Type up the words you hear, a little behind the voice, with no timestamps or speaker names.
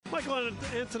Michael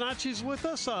Antonacci is with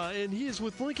us, and he is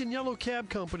with Lincoln Yellow Cab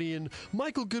Company. And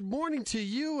Michael, good morning to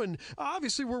you. And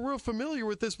obviously, we're real familiar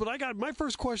with this, but my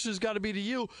first question has got to be to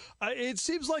you. It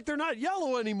seems like they're not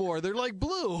yellow anymore; they're like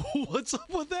blue. What's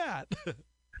up with that?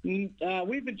 We've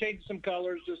been changing some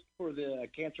colors just for the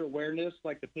cancer awareness,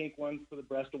 like the pink one for the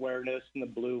breast awareness, and the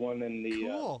blue one, and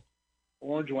the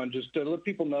orange one, just to let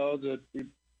people know that we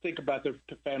think about their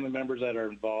family members that are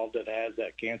involved that has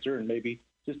that cancer, and maybe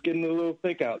just getting a little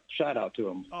shout out to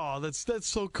them. Oh, that's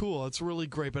so cool. It's really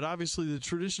great. But obviously, the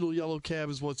traditional yellow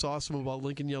cab is what's awesome about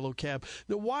Lincoln Yellow Cab.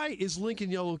 Now, why is Lincoln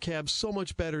Yellow Cab so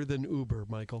much better than Uber,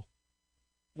 Michael?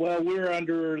 Well, we're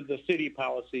under the city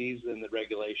policies and the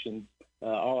regulations.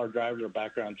 All our drivers are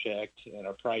background checked, and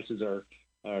our prices are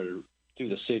through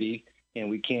the city, and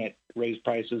we can't raise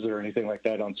prices or anything like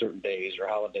that on certain days or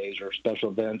holidays or special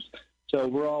events. So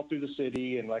we're all through the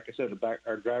city, and like I said,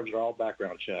 our drivers are all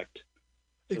background checked.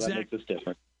 So that makes us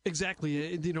different.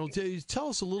 Exactly. Tell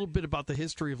us a little bit about the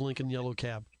history of Lincoln Yellow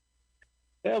Cab.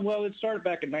 Yeah, well, it started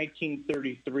back in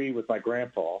 1933 with my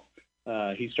grandpa.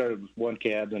 He started with one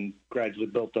cab and gradually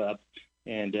built up.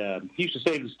 And he used to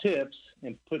save his tips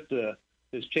and put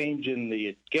his change in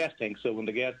the gas tank. So when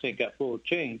the gas tank got full of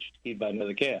change, he'd buy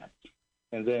another cab.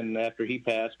 And then after he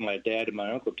passed, my dad and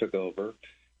my uncle took over.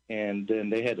 And then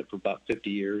they had it for about 50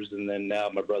 years. And then now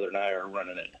my brother and I are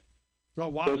running it. Oh,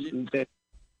 wow.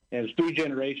 And it's 3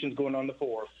 generations going on the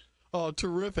 4th. Oh,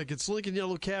 terrific. It's Lincoln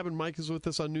Yellow Cab, and Mike is with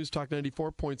us on News Talk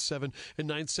 94.7 and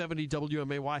 970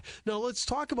 WMAY. Now, let's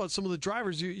talk about some of the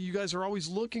drivers. You guys are always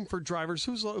looking for drivers.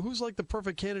 Who's like the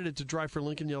perfect candidate to drive for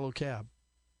Lincoln Yellow Cab?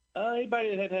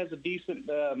 Anybody that has a decent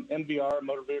MVR,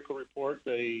 motor vehicle report,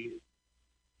 and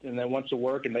then wants to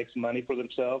work and make some money for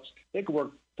themselves. They can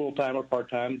work full-time or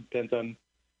part-time, depends on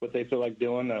what they feel like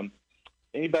doing.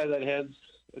 Anybody that has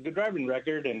a good driving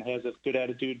record and has a good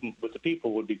attitude with the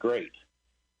people would be great.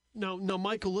 Now,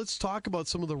 Michael, let's talk about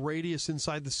some of the radius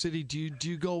inside the city. Do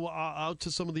you go out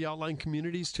to some of the outlying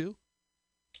communities too?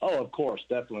 Oh, of course,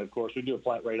 definitely. Of course, we do a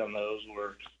flat rate on those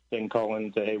where they can call in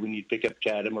and say, hey, we need to pick up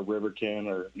Chatham or Riverton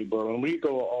or New Berlin. We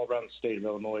go all around the state of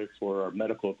Illinois for our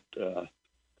medical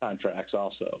contracts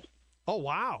also. Oh,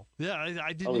 wow. Yeah,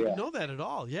 I didn't even know that at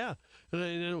all. Yeah. And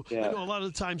I know a lot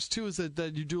of the times, too, is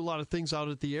that you do a lot of things out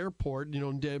at the airport,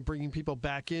 bringing people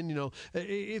back in.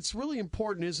 It's really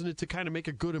important, isn't it, to kind of make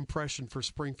a good impression for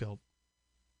Springfield?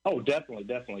 Oh,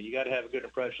 definitely. You got to have a good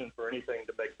impression for anything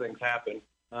to make things happen.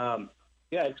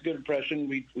 Yeah, it's a good impression.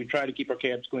 We try to keep our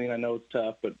cabs clean. I know it's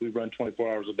tough, but we run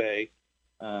 24 hours a day.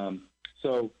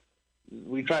 So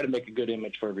we try to make a good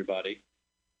image for everybody.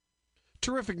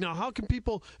 Terrific. Now, how can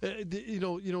people,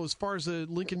 as far as the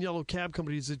Lincoln Yellow Cab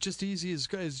Company, is it just easy as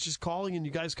just calling and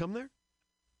you guys come there?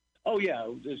 Oh yeah,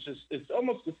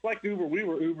 it's like Uber. We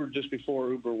were Uber just before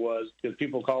Uber was, because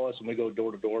people call us and we go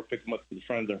door to door, pick them up to the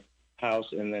front of their house,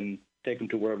 and then take them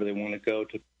to wherever they want to go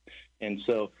to. And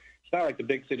so it's not like the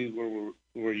big cities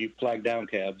where you flag down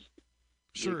cabs.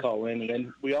 Sure. You call in, and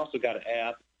then we also got an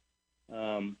app.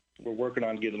 We're working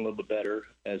on getting a little bit better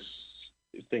as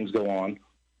things go on.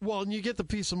 Well, and you get the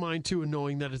peace of mind, too, in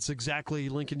knowing that it's exactly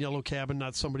Lincoln Yellow Cab and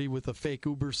not somebody with a fake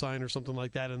Uber sign or something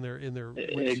like that in their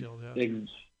windshield.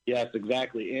 Yes,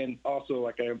 exactly. And also,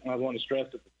 like I want to stress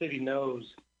that the city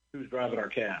knows who's driving our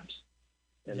cabs.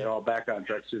 And they're all background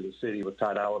checks through the city with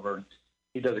Todd Oliver.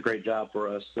 He does a great job for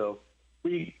us. So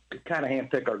we kind of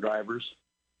handpick our drivers.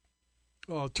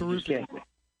 Oh, terrific.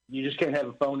 You just can't have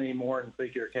a phone anymore and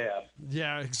think you're a cab.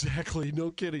 Yeah, exactly.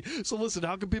 No kidding. So listen,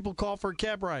 how can people call for a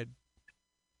cab ride?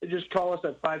 Just call us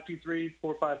at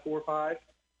 523-4545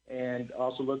 and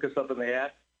also look us up in the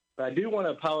app. But I do want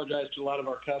to apologize to a lot of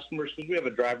our customers because we have a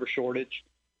driver shortage.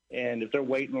 And if they're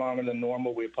waiting longer than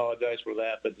normal, we apologize for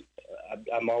that. But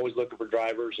I'm always looking for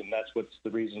drivers, and that's what's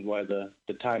the reason why the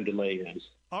time delay is.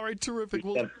 All right, terrific.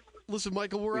 Well, listen,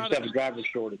 Michael, we have a driver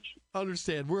shortage.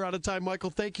 Understand. We're out of time, Michael.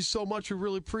 Thank you so much. We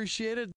really appreciate it.